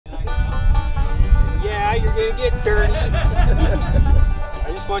you're gonna get dirty.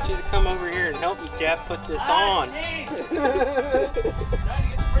 I just want you to come over here and help me, Jeff, put this on.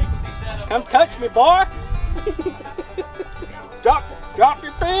 Come touch me, boy. Drop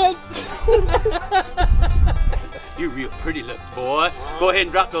your pants. You're real pretty looking, boy. Go ahead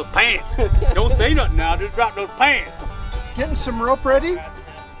and drop those pants. Don't say nothing now, just drop those pants. Getting some rope ready.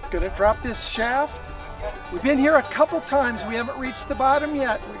 Gonna drop this shaft. We've been here a couple times. We haven't reached the bottom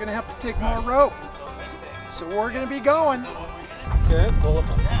yet. We're gonna have to take more rope. So we're gonna be going. Okay, pull up.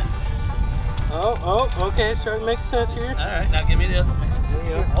 Oh, okay, starting to make sense here. All right, now give me the other one.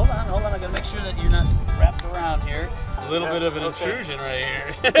 Hold on. I gotta make sure that you're not wrapped around here. A little bit of an intrusion right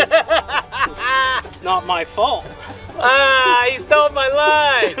here. It's not my fault. Ah, he stole my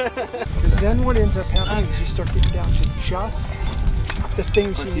line. Because then what ends up happening is you start getting down to just the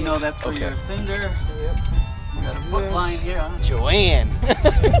things you need. You know that's for your cinder. Yep. You got a foot line here, huh? Joanne.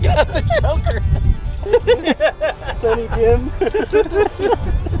 You got the choker. Sonny Jim.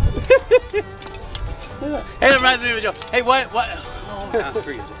 Hey, it reminds me of a joke. Hey, what? Oh, I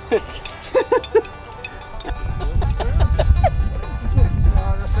forget it.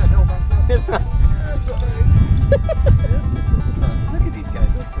 Look at these guys,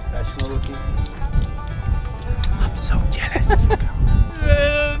 they're professional looking. I'm so jealous.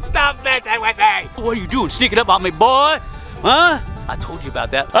 Stop messing with me! What are you doing, sneaking up on me, boy? Huh? I told you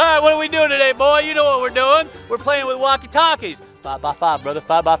about that. All right, what are we doing today, boy? You know what we're doing. We're playing with walkie-talkies. 5x5, brother,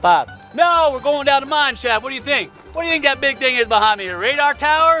 5x5. No, we're going down the mine shaft. What do you think? What do you think that big thing is behind me? A radar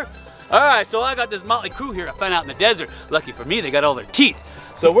tower? All right, so I got this motley crew here I found out in the desert. Lucky for me, they got all their teeth.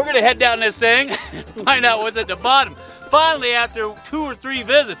 So we're gonna head down this thing and find out what's at the bottom. Finally, after 2 or 3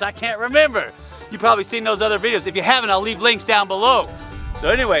 visits, I can't remember. You've probably seen those other videos. If you haven't, I'll leave links down below. So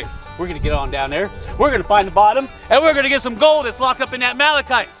anyway, we're gonna get on down there. We're gonna find the bottom, and we're gonna get some gold that's locked up in that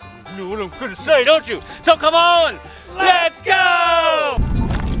malachite. You know what I'm gonna say, don't you? So come on, let's go!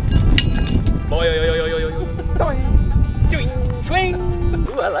 Boy, yo, yo, yo, yo, yo, yo. Swing!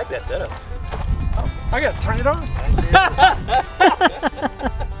 Ooh, I like that setup. I gotta turn it on.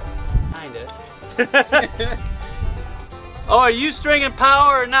 Kinda. Oh, are you stringing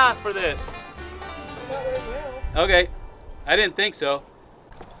power or not for this? Not right now. Okay, I didn't think so.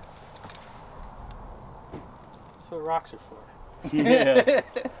 That's what rocks are for. Yeah.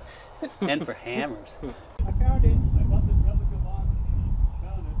 And for hammers. I found it. I bought this replica box.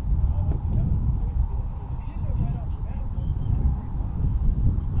 Found it.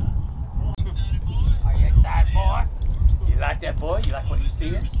 Are you excited, boy? You like that, boy? You like what you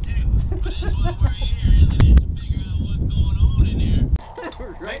see? But that's why we're here, isn't it? To figure out what's going on in here.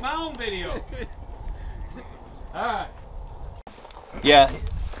 Make my own video. Alright. Yeah,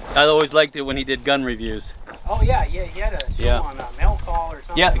 I always liked it when he did gun reviews. Oh yeah, he had a show on mail call or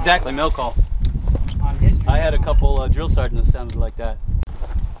something. Yeah, exactly, mail call. On history. I had a couple drill sergeants that sounded like that.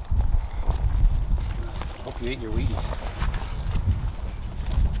 Hope you ate your Wheaties.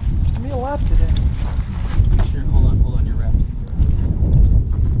 It's gonna be a lot today. Sure, hold on, you're wrapped.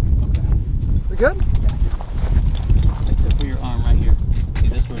 Okay. We good? Except for your arm right here. See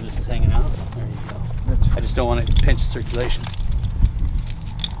this where this is hanging out? There you go. I just don't want it to pinch circulation.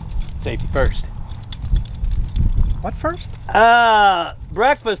 Safety first. What first?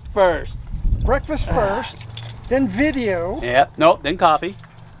 Breakfast first. Breakfast first, then video. Yep, nope, then coffee.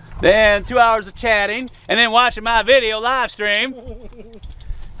 Then 2 hours of chatting, and then watching my video live stream.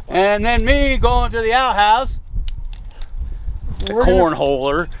 And then me going to the outhouse, the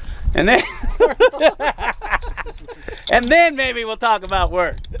cornholer, and then and then maybe we'll talk about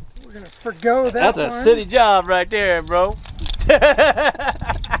work. We're gonna forgo that. That's a city job right there, bro.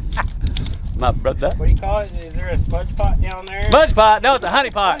 My brother. What do you call it? Is there a smudge pot down there? Smudge pot? No, it's a honey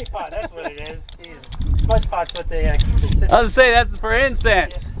pot. Honey pot, that's what it is. Smudge pot's what they keep it sitting. I was gonna say that's for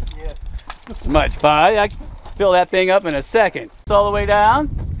incense. Yeah. Smudge pot. I can fill that thing up in a second. It's all the way down.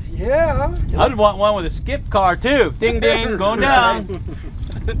 Yeah. I'd want one with a skip car too. Ding ding, going down.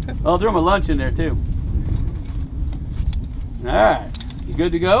 I'll throw my lunch in there too. All right, you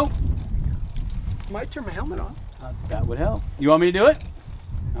good to go? Might turn my helmet on. That would help. You want me to do it?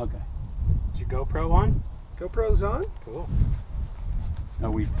 Okay. Is your GoPro on? GoPro's on? Cool.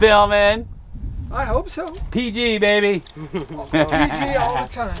 Are we filming? I hope so. PG, baby. PG all the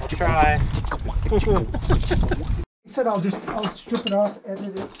time. I'll try. He said I'll strip it off,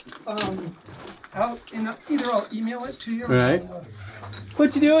 edit it out, and either I'll email it to you. Right.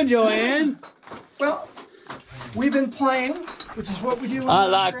 What you doing, Joanne? Well, we've been playing, which is what we do. I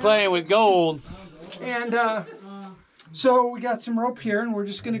like playing with gold. And so we got some rope here, and we're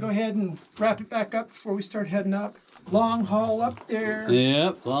just going to go ahead and wrap it back up before we start heading up. Long haul up there.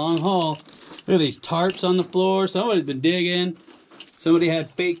 Yep, long haul. Look at these tarps on the floor. Somebody's been digging. Somebody had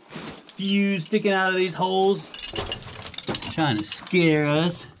fake fuse sticking out of these holes. Trying to scare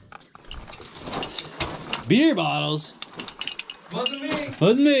us. Beer bottles. Wasn't me.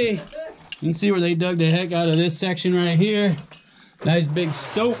 Wasn't me. You can see where they dug the heck out of this section right here. Nice big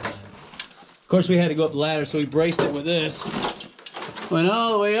stope. Of course, we had to go up the ladder, so we braced it with this. Went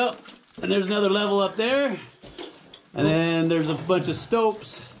all the way up, and there's another level up there. And then there's a bunch of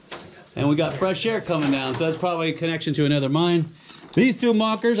stopes, and we got fresh air coming down, so that's probably a connection to another mine. These two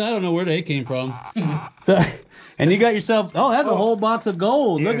mockers, I don't know where they came from. So, and you got yourself, oh, that's a whole box of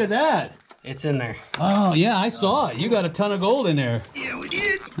gold. Look at that. It's in there. Oh, yeah, I saw it. You got a ton of gold in there. Yeah, we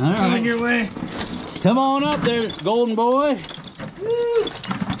did. All right. Coming your way. Come on up there, golden boy. Woo.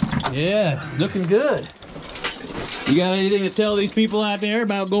 Yeah, looking good. You got anything to tell these people out there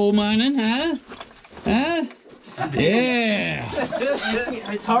about gold mining, huh? Huh? Yeah.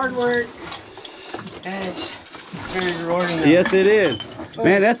 It's hard work, and it's very rewarding. Though. Yes, it is.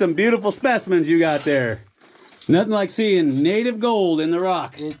 Man, that's some beautiful specimens you got there. Nothing like seeing native gold in the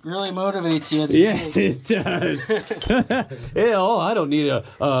rock. It really motivates you. Yes, it does. Yeah, oh, I don't need a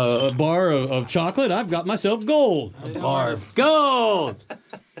bar of chocolate. I've got myself gold. A bar of gold.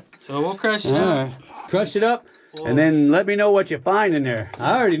 So we'll crush it All up. right. Crush it up, and then let me know what you find in there.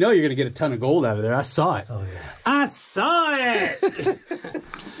 I already know you're going to get a ton of gold out of there. I saw it. Oh, yeah. I saw it.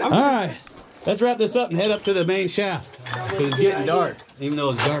 All right. Let's wrap this up and head up to the main shaft. Because it's getting dark, even though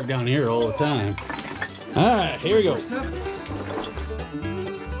it's dark down here all the time. All right, here we go.